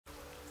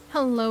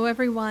Hello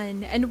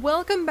everyone, and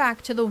welcome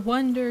back to the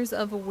Wonders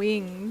of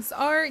Wings,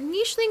 our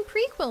nicheling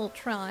prequel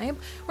tribe,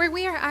 where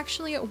we are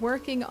actually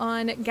working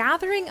on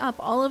gathering up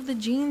all of the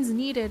genes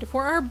needed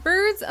for our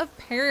Birds of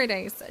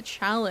Paradise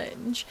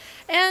challenge.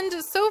 And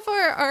so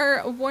far,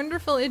 our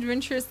wonderful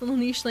adventurous little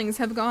nichelings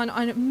have gone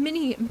on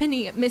many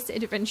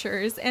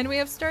misadventures, and we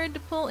have started to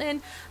pull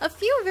in a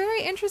few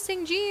very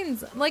interesting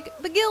genes, like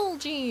the gill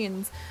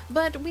genes,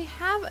 but we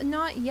have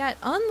not yet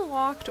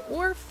unlocked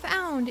or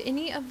found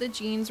any of the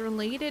genes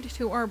related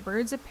to our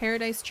Birds of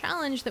Paradise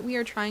challenge that we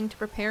are trying to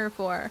prepare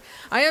for.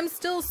 I am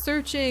still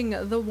searching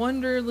the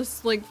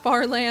wonderless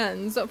far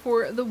lands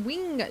for the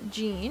wing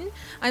gene.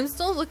 I'm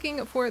still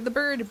looking for the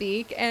bird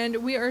beak, and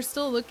we are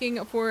still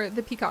looking for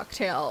the peacock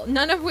tail,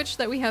 none of which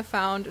that we have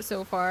found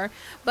so far.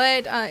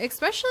 But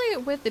especially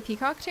with the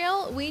peacock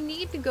tail, we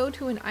need to go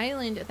to an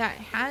island that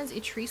has a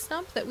tree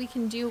stump that we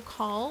can do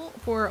call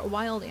for a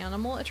wild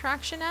animal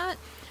attraction at.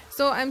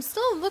 So I'm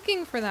still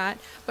looking for that,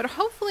 but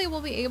hopefully we'll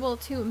be able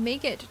to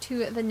make it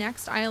to the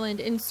next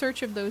island in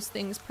search of those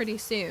things pretty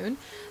soon.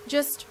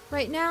 Just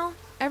right now,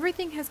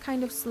 everything has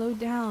kind of slowed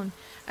down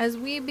as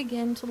we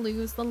begin to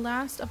lose the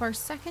last of our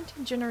second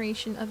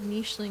generation of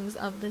nichelings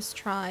of this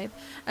tribe,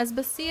 as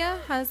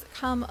Basia has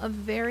come of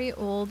very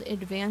old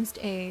advanced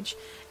age,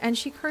 and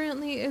she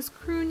currently is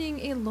crooning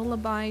a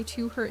lullaby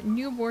to her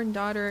newborn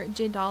daughter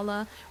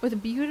Jedala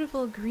with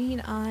beautiful green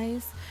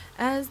eyes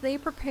as they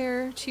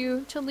prepare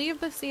to leave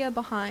Basia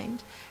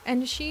behind.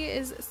 And she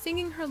is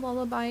singing her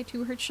lullaby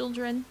to her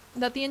children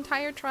that the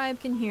entire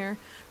tribe can hear,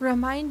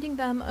 reminding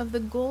them of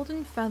the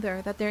golden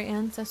feather that their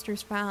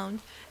ancestors found,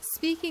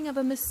 speaking of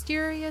a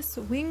mysterious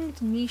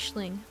winged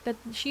nicheling that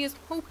she is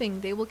hoping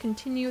they will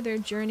continue their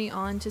journey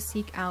on to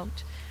seek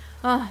out.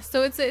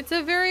 So it's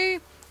a very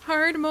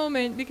hard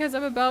moment because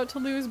I'm about to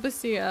lose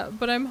Basia,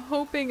 but I'm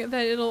hoping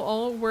that it'll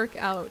all work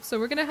out. So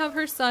we're gonna have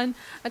her son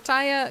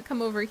Ataya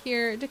come over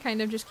here to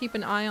kind of just keep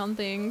an eye on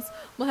things.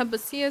 We'll have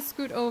Basia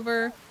scoot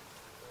over.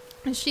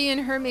 She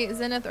and her mate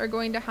Zenith are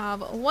going to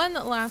have one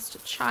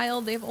last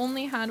child. They've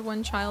only had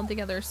one child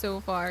together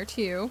so far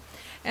too.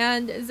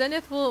 And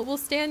Zenith will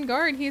stand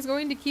guard. He's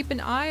going to keep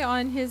an eye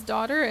on his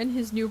daughter and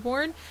his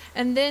newborn.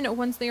 And then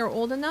once they are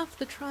old enough,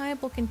 the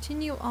tribe will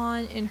continue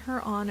on in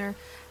her honor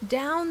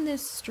down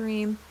this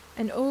stream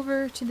and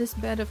over to this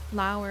bed of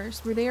flowers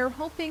where they are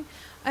hoping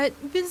at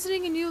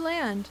visiting a new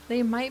land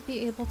they might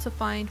be able to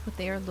find what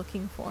they are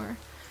looking for.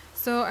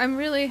 So I'm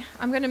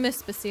going to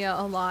miss Basia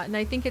a lot, and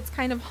I think it's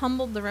kind of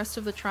humbled the rest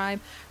of the tribe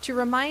to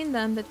remind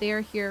them that they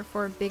are here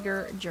for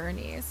bigger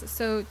journeys.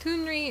 So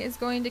Tunri is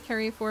going to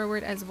carry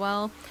forward as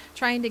well,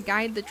 trying to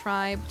guide the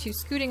tribe to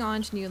scooting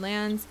on to new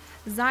lands.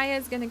 Zaya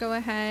is going to go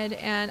ahead,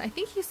 and I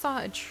think he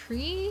saw a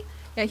tree.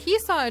 Yeah, he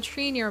saw a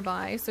tree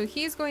nearby, so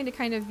he's going to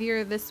kind of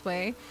veer this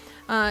way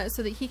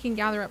so that he can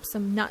gather up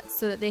some nuts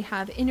so that they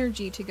have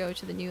energy to go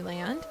to the new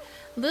land.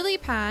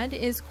 Lilypad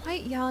is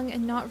quite young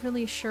and not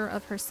really sure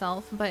of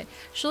herself, but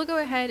she'll go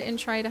ahead and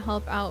try to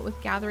help out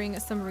with gathering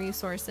some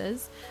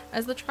resources,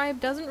 as the tribe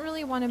doesn't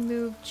really want to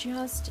move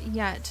just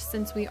yet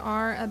since we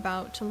are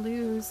about to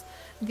lose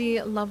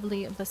the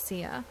lovely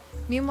Basia.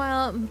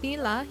 Meanwhile,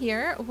 Bila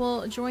here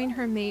will join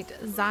her mate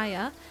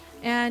Zaya,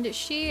 and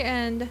she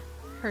and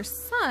her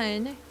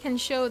son can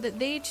show that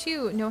they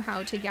too know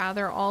how to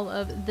gather all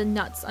of the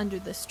nuts under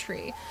this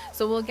tree.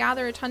 So we'll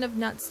gather a ton of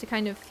nuts to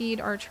kind of feed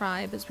our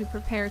tribe as we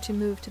prepare to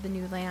move to the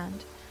new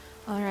land.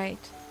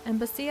 Alright, and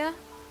Basia,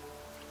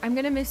 I'm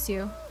gonna miss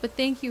you, but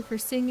thank you for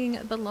singing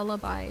the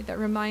lullaby that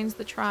reminds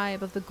the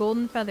tribe of the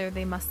golden feather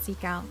they must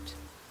seek out.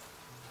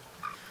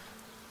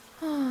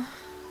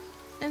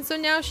 And so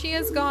now she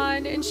is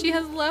gone, and she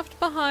has left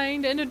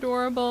behind an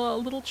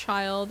adorable little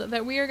child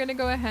that we are going to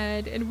go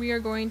ahead and we are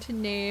going to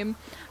name,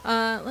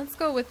 let's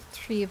go with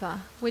Triva,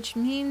 which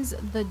means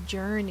the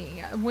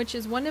journey, which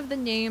is one of the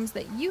names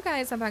that you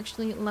guys have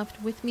actually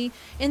left with me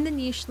in the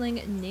nicheling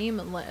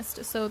name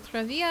list. So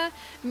Travia,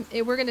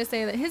 we're going to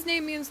say that his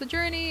name means the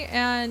journey,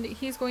 and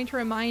he's going to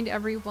remind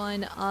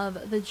everyone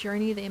of the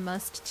journey they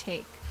must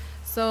take.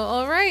 So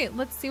alright,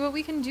 let's see what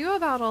we can do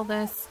about all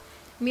this.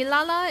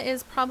 Milala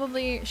is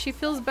probably, she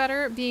feels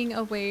better being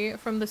away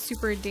from the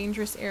super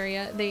dangerous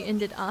area they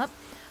ended up.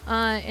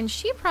 And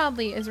she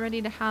probably is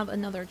ready to have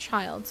another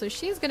child. So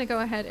she's going to go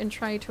ahead and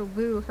try to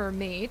woo her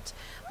mate.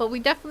 But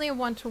we definitely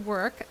want to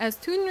work, as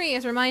Tunri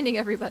is reminding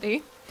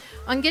everybody,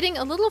 on getting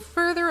a little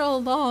further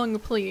along,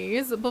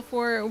 please,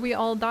 before we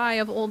all die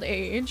of old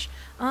age.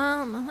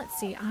 Let's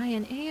see, I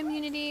and A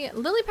immunity.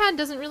 Lilypad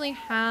doesn't really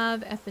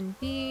have F and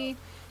B.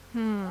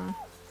 A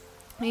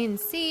and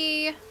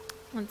C.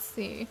 Let's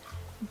see.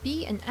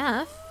 B and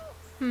F.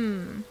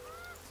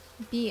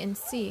 B and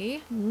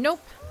C.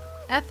 Nope.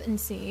 F and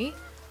C.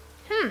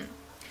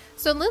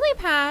 So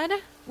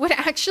Lilypad would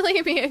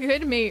actually be a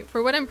good mate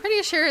for what I'm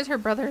pretty sure is her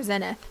brother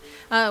Zenith,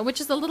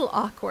 which is a little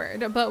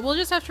awkward, but we'll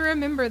just have to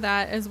remember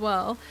that as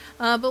well.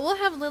 But we'll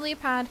have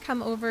Lilypad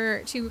come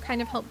over to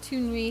kind of help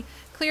Tunri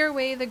clear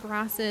away the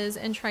grasses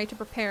and try to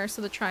prepare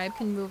so the tribe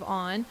can move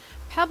on.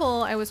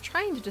 Pebble, I was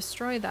trying to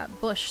destroy that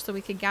bush so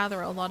we could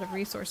gather a lot of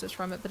resources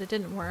from it, but it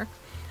didn't work.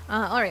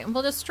 All right,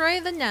 we'll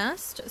destroy the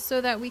nest so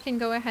that we can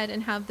go ahead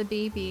and have the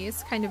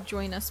babies kind of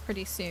join us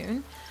pretty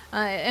soon.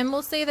 And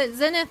we'll say that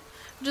Zenith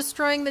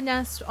destroying the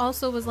nest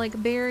also was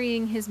like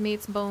burying his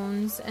mate's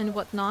bones and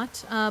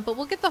whatnot. But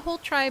we'll get the whole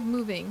tribe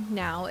moving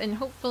now, and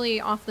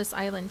hopefully off this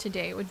island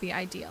today would be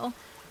ideal.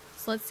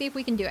 So let's see if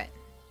we can do it.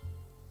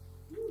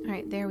 All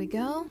right, there we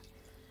go.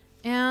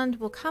 And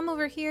we'll come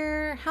over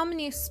here. How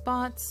many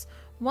spots?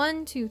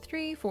 1, 2,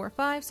 3, 4,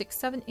 5, 6,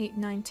 7, 8,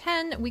 9,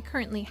 10. We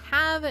currently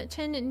have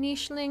 10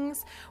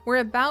 nichelings. We're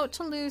about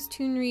to lose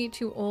Toonri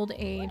to old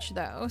age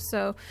though,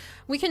 so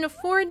we can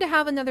afford to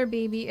have another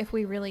baby if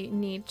we really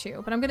need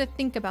to, but I'm going to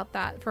think about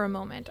that for a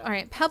moment. All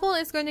right, Pebble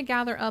is going to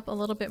gather up a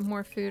little bit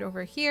more food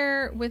over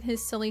here with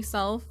his silly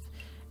self.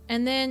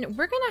 And then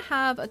we're going to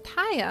have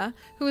Ataya,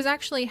 who is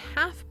actually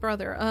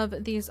half-brother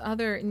of these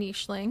other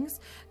nichelings,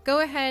 go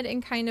ahead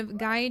and kind of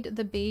guide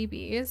the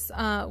babies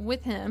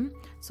with him.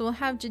 So we'll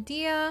have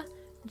Jadea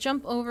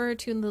jump over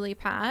to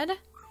Lilypad,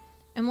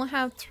 and we'll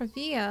have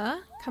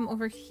Travia come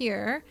over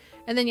here.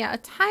 And then, yeah,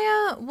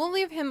 Ataya, we'll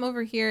leave him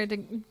over here to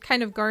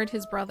kind of guard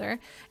his brother.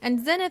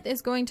 And Zenith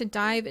is going to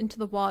dive into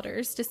the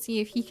waters to see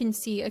if he can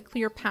see a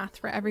clear path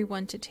for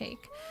everyone to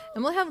take.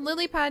 And we'll have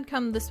Lilypad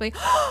come this way. It's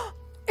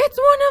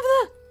one of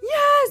the...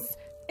 Yes!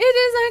 It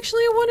is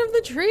actually one of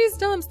the tree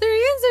stumps. There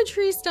is a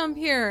tree stump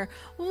here.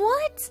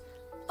 What?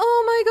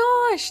 Oh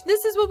my gosh.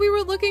 This is what we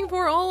were looking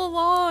for all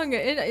along.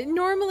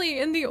 Normally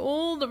in the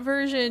old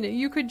version,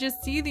 you could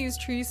just see these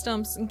tree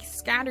stumps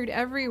scattered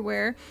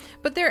everywhere.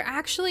 But they're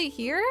actually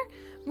here?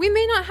 We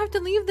may not have to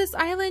leave this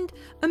island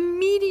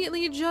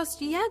immediately just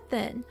yet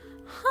then.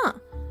 Huh.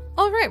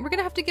 All right, we're going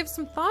to have to give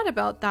some thought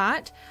about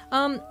that.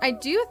 I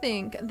do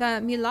think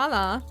that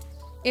Milala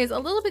is a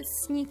little bit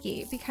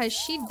sneaky because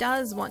she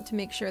does want to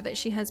make sure that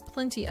she has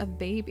plenty of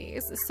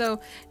babies. So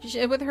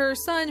with her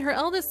son, her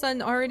eldest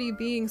son already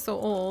being so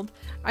old,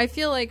 I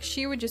feel like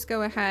she would just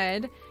go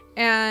ahead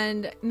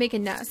and make a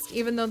nest,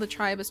 even though the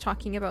tribe is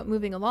talking about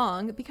moving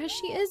along, because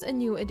she is a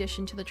new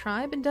addition to the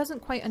tribe and doesn't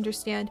quite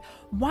understand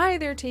why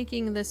they're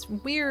taking this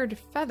weird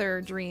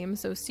feather dream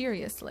so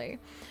seriously.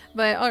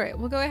 But all right,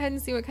 we'll go ahead and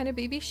see what kind of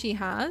baby she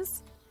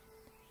has.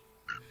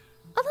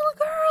 A little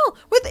girl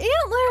with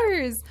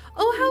antlers!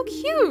 Oh, how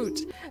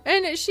cute!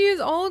 And she is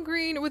all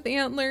green with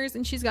antlers,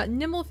 and she's got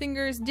nimble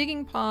fingers,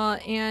 digging paw,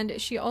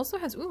 and she also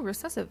has, ooh,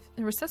 recessive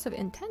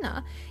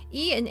antenna.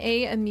 E and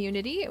A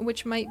immunity,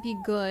 which might be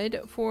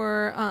good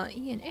for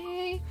E and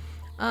A.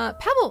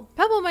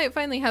 Pebble might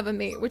finally have a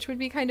mate, which would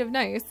be kind of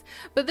nice.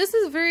 But this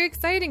is very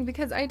exciting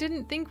because I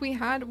didn't think we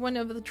had one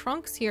of the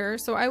trunks here,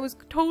 so I was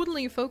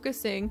totally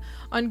focusing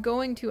on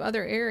going to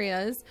other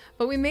areas,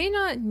 but we may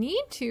not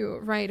need to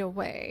right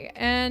away.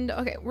 And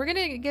okay, we're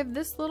gonna give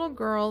this little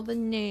girl the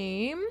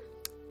name.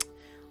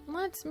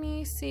 Let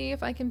me see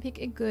if I can pick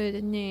a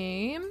good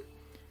name.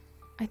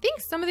 I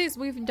think some of these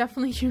we've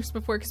definitely used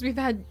before because we've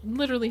had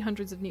literally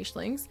hundreds of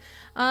nichelings.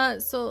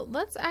 So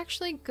let's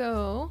actually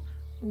go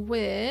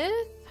with,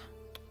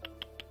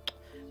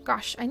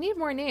 gosh, I need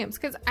more names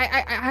because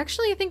I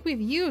actually think we've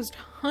used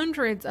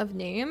hundreds of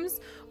names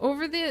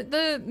over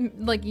the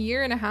like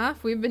year and a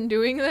half we've been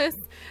doing this.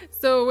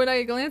 So when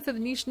I glance at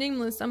the niche name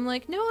list, I'm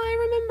like, no, I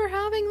remember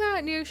having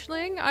that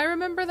nicheling. I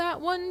remember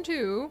that one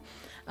too.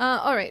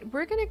 All right,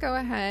 we're gonna go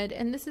ahead,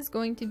 and this is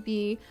going to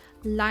be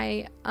Leah,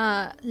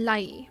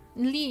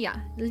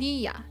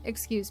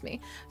 excuse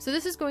me. So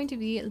this is going to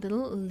be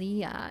little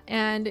Leah,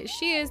 and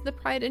she is the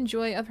pride and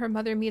joy of her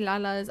mother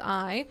Milala's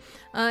eye.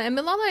 And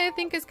Milala, I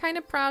think, is kind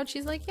of proud.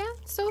 She's like, yeah,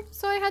 so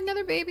I had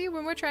another baby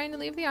when we're trying to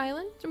leave the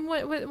island.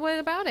 What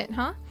about it,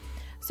 huh?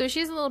 So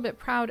she's a little bit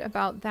proud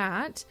about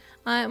that.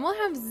 And we'll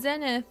have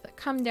Zenith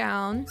come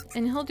down,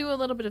 and he'll do a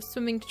little bit of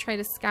swimming to try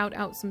to scout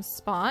out some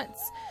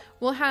spots.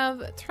 We'll have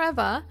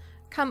Treva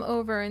come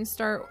over and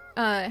start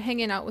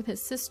hanging out with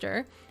his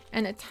sister.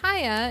 And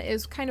Ataya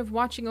is kind of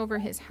watching over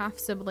his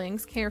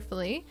half-siblings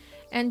carefully.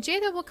 And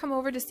Jada will come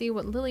over to see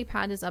what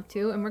Lilypad is up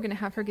to, and we're going to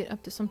have her get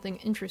up to something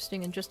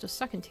interesting in just a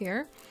second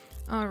here.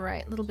 All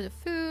right, little bit of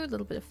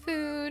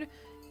food.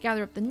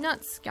 Gather up the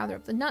nuts,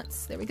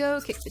 There we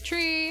go, kick the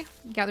tree,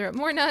 gather up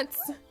more nuts.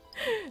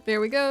 There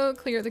we go,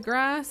 clear the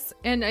grass.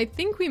 And I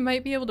think we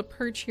might be able to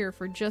perch here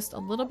for just a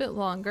little bit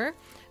longer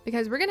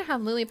because we're going to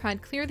have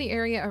Lilypad clear the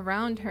area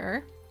around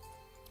her.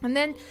 And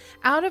then,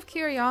 out of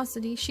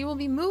curiosity, she will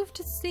be moved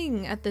to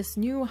sing at this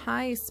new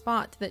high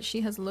spot that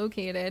she has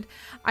located.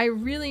 I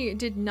really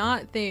did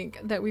not think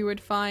that we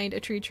would find a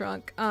tree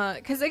trunk.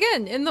 Because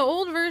again, in the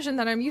old version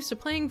that I'm used to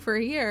playing for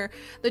a year,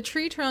 the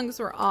tree trunks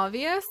were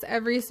obvious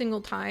every single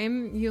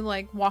time you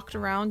like walked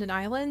around an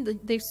island.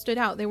 They stood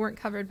out. They weren't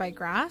covered by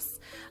grass.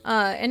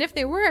 And if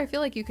they were, I feel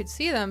like you could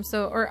see them.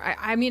 So, or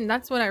I mean,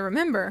 that's what I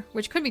remember,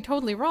 which could be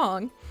totally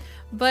wrong.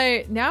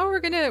 But now we're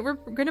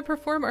gonna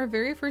perform our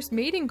very first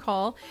mating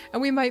call,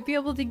 and we might be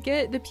able to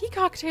get the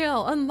peacock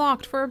tail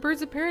unlocked for our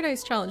Birds of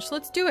Paradise challenge. So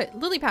let's do it.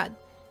 Lilypad.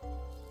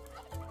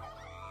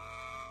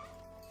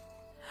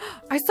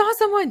 I saw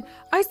someone!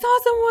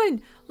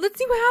 Let's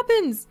see what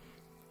happens.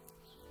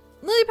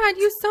 Lilypad,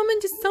 you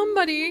summoned to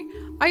somebody.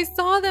 I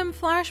saw them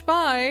flash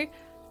by.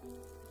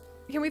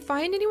 Can we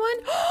find anyone?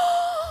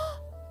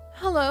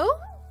 Hello?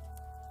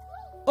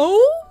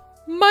 Oh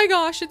my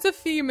gosh, it's a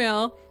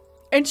female.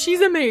 And she's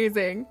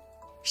amazing.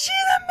 She's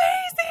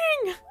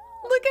amazing!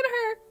 Look at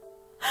her.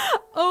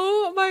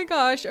 Oh my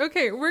gosh.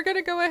 Okay, we're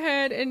gonna go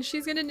ahead and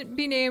she's gonna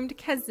be named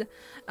Kez.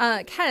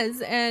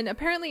 And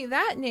apparently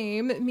that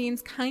name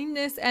means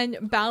kindness and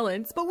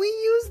balance, but we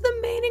used the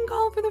mating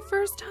call for the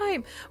first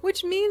time,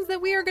 which means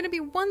that we are gonna be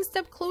one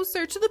step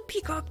closer to the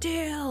peacock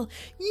tail.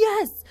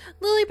 Yes!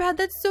 Lilypad,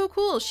 that's so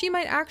cool. She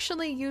might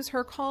actually use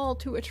her call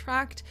to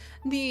attract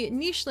the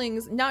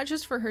nichelings, not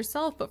just for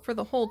herself, but for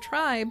the whole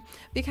tribe,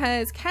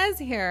 because Kez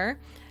here,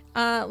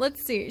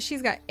 let's see.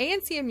 She's got A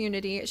and C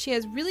immunity. She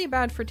has really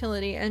bad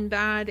fertility and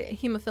bad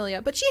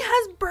hemophilia, but she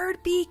has bird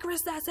beak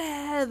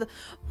recessive.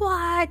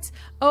 What?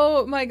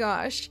 Oh my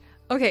gosh.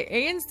 Okay,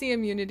 A and C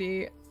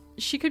immunity.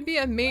 She could be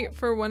a mate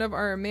for one of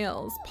our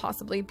males,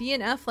 possibly. B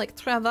and F, like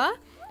Treva.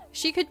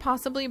 She could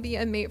possibly be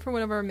a mate for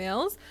one of our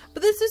males,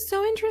 but this is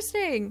so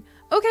interesting.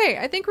 Okay,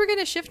 I think we're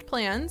gonna shift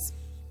plans.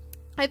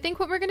 I think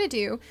what we're going to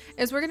do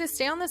is we're going to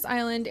stay on this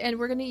island and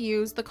we're going to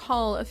use the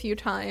call a few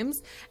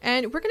times,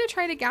 and we're going to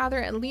try to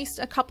gather at least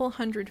a couple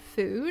hundred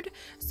food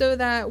so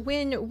that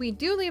when we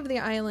do leave the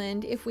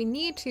island, if we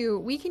need to,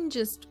 we can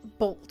just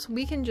bolt.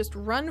 We can just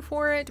run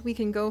for it. We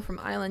can go from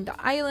island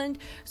to island,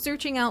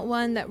 searching out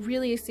one that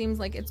really seems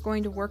like it's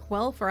going to work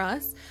well for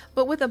us.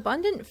 But with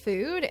abundant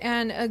food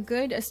and a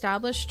good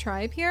established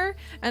tribe here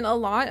and a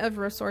lot of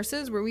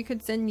resources where we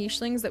could send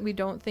nichelings that we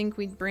don't think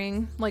we'd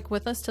bring like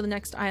with us to the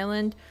next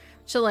island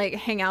to like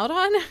hang out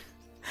on,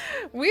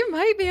 we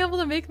might be able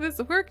to make this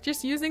work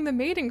just using the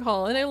mating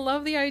call. And I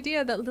love the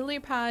idea that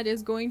Lilypad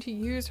is going to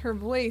use her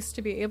voice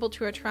to be able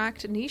to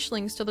attract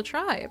nichelings to the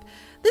tribe.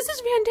 This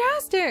is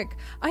fantastic.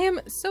 I am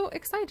so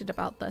excited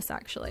about this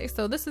actually.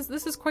 So this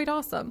is quite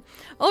awesome.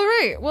 All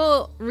right,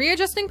 well,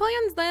 readjusting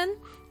plans then.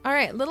 All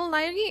right, little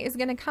Lily is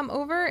going to come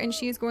over and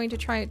she's going to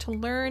try to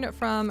learn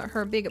from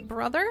her big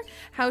brother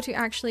how to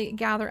actually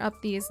gather up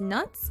these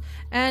nuts.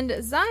 And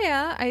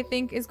Zaya, I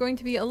think, is going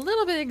to be a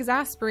little bit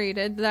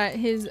exasperated that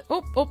his... a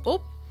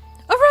rogue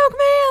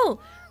male!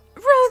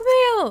 Rogue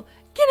male!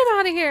 Get him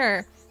out of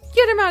here!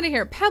 Get him out of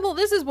here. Pebble,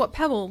 this is what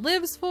Pebble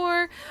lives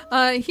for.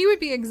 He would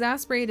be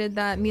exasperated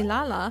that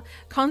Milala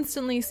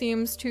constantly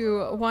seems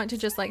to want to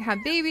just like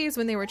have babies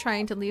when they were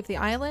trying to leave the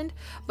island.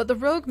 But the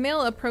rogue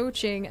male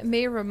approaching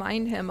may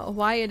remind him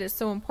why it is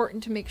so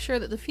important to make sure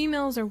that the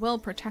females are well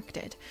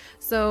protected.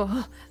 So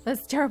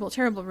that's terrible,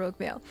 terrible rogue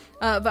male.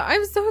 But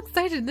I'm so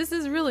excited. This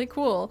is really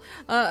cool.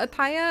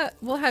 Ataya,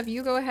 we'll have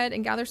you go ahead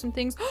and gather some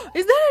things.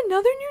 Is that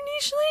another new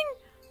nicheling?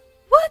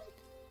 What?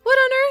 What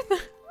on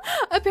earth?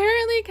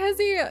 Apparently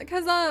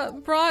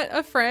Keza brought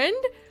a friend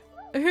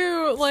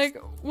who like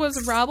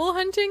was rabble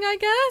hunting, I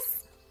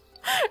guess,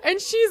 and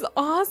she's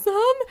awesome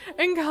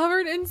and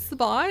covered in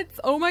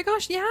spots. Oh my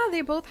gosh, yeah, they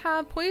both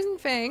have poison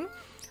fang.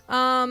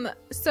 Like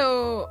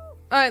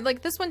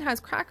this one has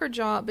cracker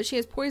jaw, but she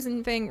has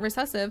poison fang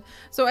recessive,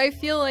 so I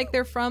feel like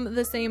they're from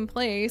the same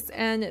place,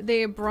 and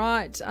they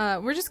brought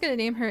we're just gonna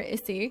name her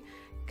Issy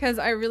because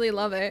I really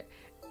love it.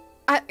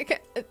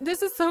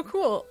 This is so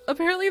cool.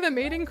 Apparently the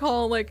mating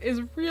call like is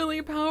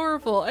really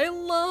powerful. I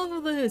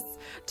love this.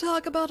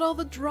 Talk about all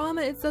the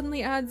drama it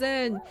suddenly adds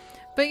in.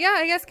 But yeah,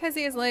 I guess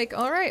Kezi is like,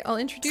 all right, I'll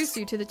introduce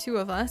you to the two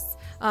of us.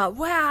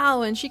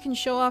 Wow, and she can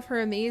show off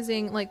her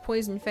amazing like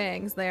poison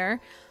fangs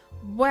there.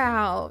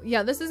 Wow,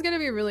 yeah, this is gonna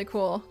be really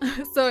cool.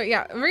 So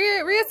yeah,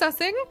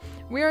 reassessing.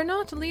 We are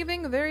not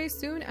leaving very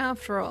soon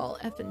after all.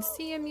 F and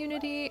C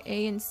immunity,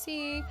 A and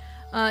C.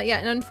 Yeah,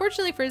 and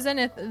unfortunately for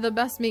Zenith, the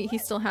best mate he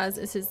still has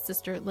is his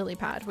sister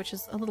Lilypad, which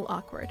is a little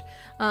awkward.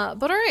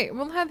 But alright,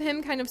 we'll have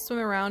him kind of swim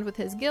around with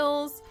his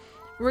gills.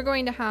 We're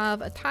going to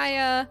have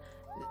Ataya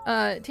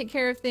take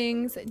care of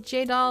things.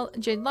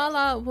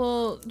 Jadelala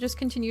will just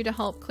continue to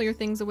help clear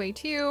things away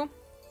too.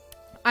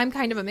 I'm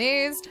kind of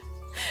amazed.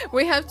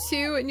 We have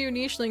 2 new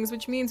nichelings,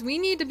 which means we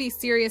need to be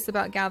serious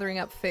about gathering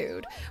up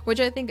food,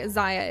 which I think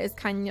Zaya is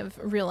kind of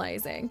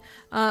realizing.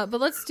 But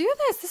let's do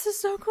this. This is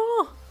so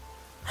cool.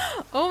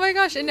 Oh my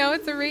gosh, and now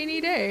it's a rainy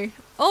day.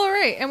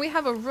 Alright, and we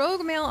have a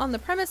rogue male on the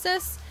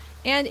premises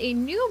and a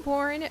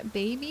newborn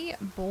baby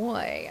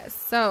boy.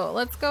 So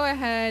let's go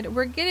ahead.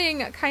 We're getting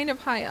kind of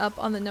high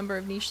up on the number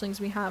of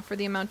nichelings we have for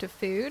the amount of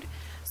food.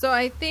 So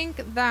I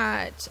think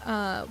that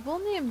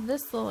we'll name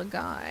this little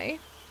guy.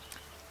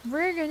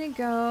 We're gonna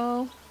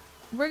go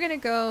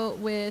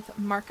with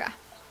Marka.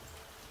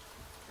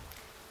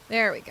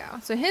 There we go.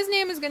 So his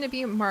name is gonna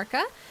be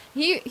Marka.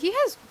 He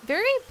has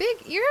very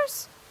big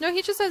ears. No,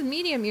 he just has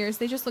medium ears.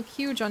 They just look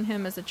huge on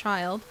him as a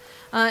child.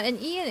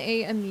 And E and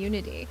A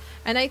immunity.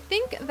 And I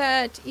think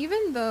that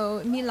even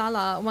though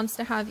Milala wants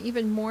to have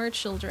even more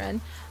children,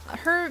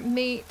 her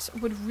mate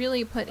would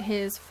really put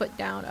his foot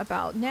down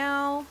about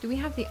now. Do we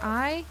have the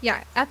eye?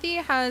 Yeah, Effie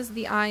has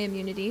the eye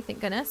immunity, thank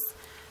goodness.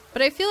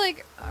 But I feel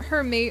like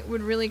her mate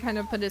would really kind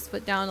of put his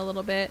foot down a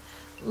little bit.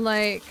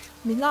 Like,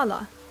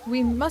 Milala,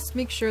 we must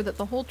make sure that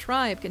the whole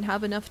tribe can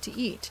have enough to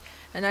eat.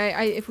 And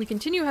if we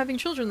continue having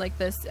children like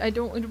this, it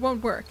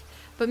won't work.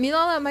 But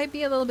Milala might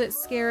be a little bit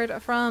scared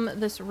from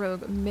this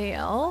rogue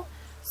male.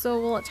 So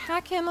we'll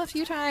attack him a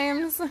few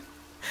times.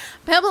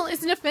 Pebble is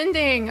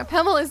defending.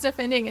 Pebble is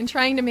defending and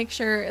trying to make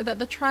sure that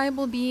the tribe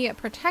will be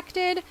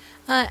protected.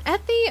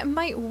 Ethi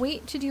might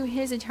wait to do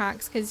his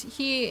attacks because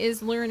he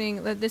is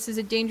learning that this is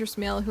a dangerous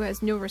male who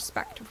has no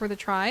respect for the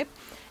tribe.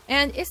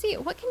 And Issy,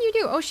 what can you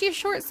do? Oh, she is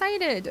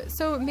short-sighted.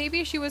 So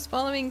maybe she was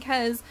following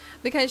Kez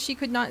because she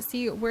could not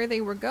see where they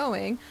were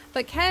going.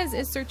 But Kez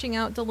is searching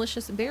out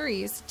delicious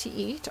berries to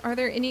eat. Are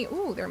there any?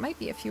 Ooh, there might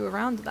be a few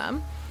around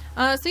them.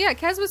 So yeah,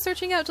 Kez was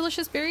searching out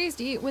delicious berries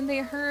to eat when they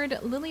heard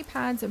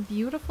Lilypad's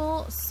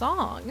beautiful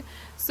song.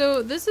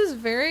 So this is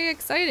very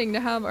exciting to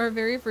have our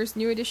very first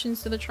new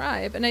additions to the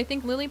tribe. And I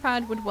think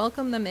Lilypad would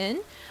welcome them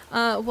in,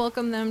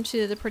 welcome them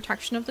to the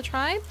protection of the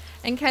tribe.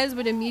 And Kez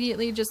would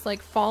immediately just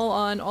like fall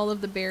on all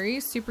of the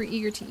berries, super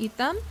eager to eat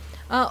them.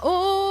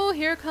 Oh,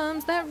 here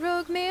comes that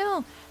rogue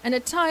male. And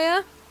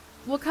Ataya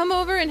will come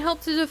over and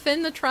help to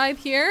defend the tribe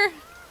here.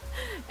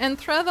 And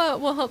Treva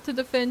will help to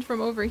defend from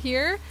over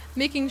here,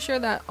 making sure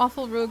that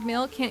awful rogue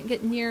male can't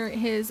get near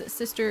his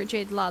sister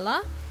Jade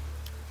Lala.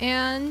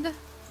 And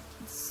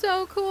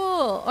so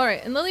cool.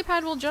 Alright, and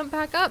Lilypad will jump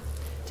back up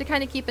to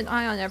kind of keep an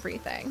eye on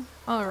everything.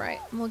 Alright,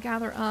 we'll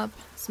gather up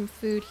some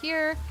food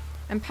here.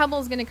 And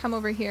Pebble's going to come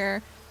over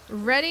here,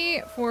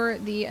 ready for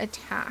the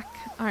attack.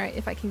 Alright,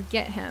 if I can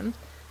get him.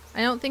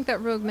 I don't think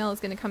that rogue male is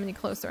going to come any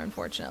closer,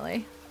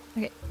 unfortunately.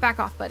 Okay, back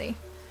off, buddy.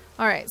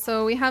 Alright,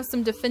 so we have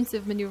some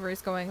defensive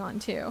maneuvers going on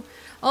too.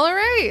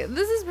 Alright,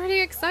 this is pretty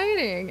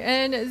exciting.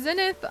 And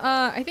Zenith,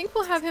 I think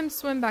we'll have him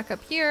swim back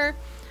up here.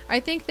 I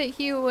think that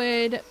he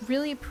would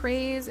really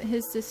praise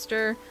his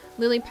sister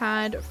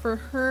Lilypad for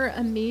her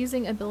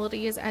amazing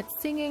abilities at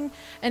singing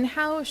and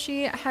how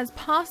she has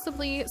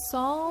possibly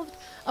solved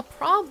a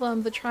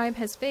problem the tribe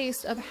has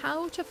faced of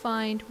how to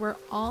find where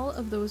all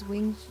of those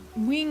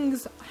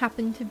wings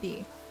happen to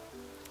be.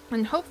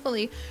 And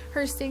hopefully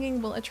her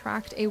singing will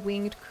attract a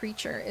winged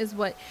creature is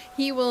what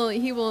he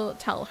will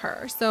tell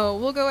her. So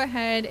we'll go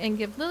ahead and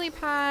give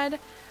Lilypad,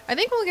 I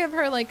think we'll give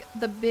her like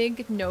the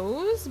big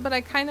nose, but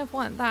I kind of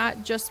want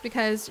that just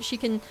because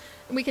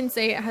we can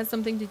say it has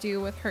something to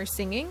do with her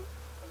singing.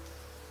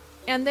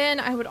 And then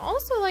I would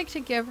also like to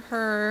give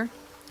her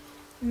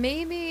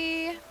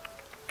maybe,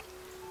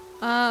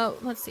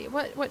 let's see,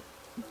 what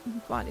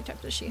body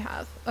type does she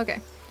have? Okay.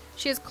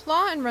 She has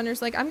claw and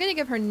runner's leg. I'm going to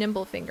give her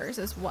nimble fingers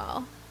as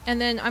well. And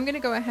then I'm going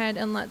to go ahead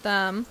and let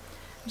them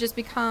just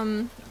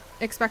become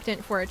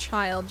expectant for a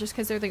child just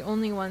because they're the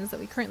only ones that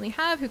we currently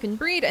have who can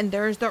breed. And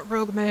there's that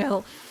rogue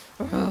male.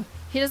 Ugh.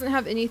 He doesn't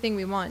have anything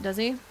we want, does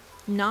he?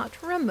 Not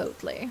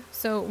remotely.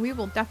 So we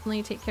will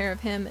definitely take care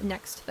of him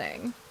next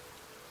thing.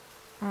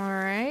 All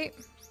right.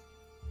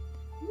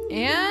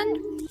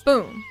 And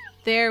boom.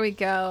 There we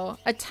go.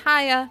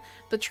 Ataya,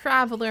 the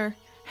traveler,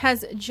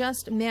 has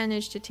just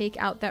managed to take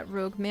out that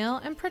rogue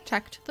male and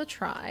protect the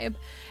tribe.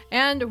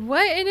 And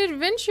what an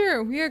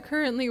adventure we are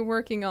currently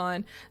working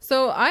on.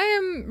 So I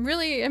am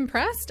really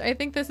impressed. I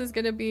think this is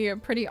going to be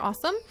pretty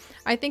awesome.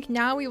 I think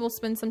now we will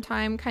spend some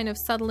time kind of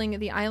settling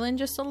the island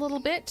just a little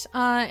bit.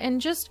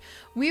 And just,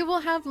 we will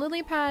have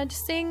Lilypad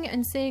sing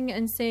and sing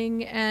and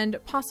sing and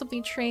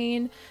possibly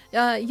train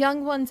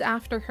young ones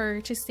after her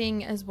to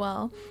sing as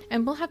well.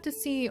 And we'll have to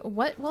see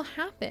what will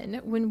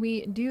happen when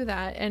we do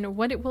that and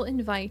what it will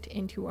invite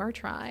into our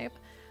tribe.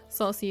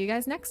 So I'll see you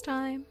guys next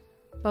time.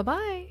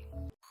 Bye-bye.